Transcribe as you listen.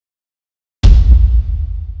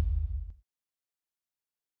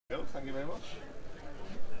Thank you very much.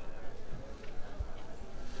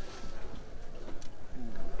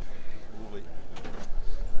 Lovely.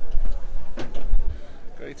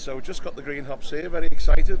 Great, so just got the green hops here, very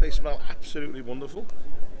excited. They smell absolutely wonderful.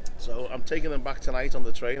 So I'm taking them back tonight on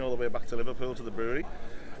the train all the way back to Liverpool to the brewery.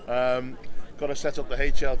 Got to set up the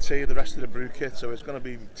HLT, the rest of the brew kit, so it's going to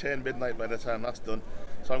be 10 midnight by the time that's done.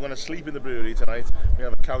 So I'm going to sleep in the brewery tonight. We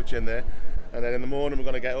have a couch in there, and then in the morning we're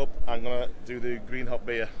going to get up and I'm going to do the green hop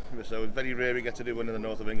beer. So it's very rare we get to do one in the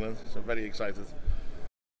north of England, so very excited.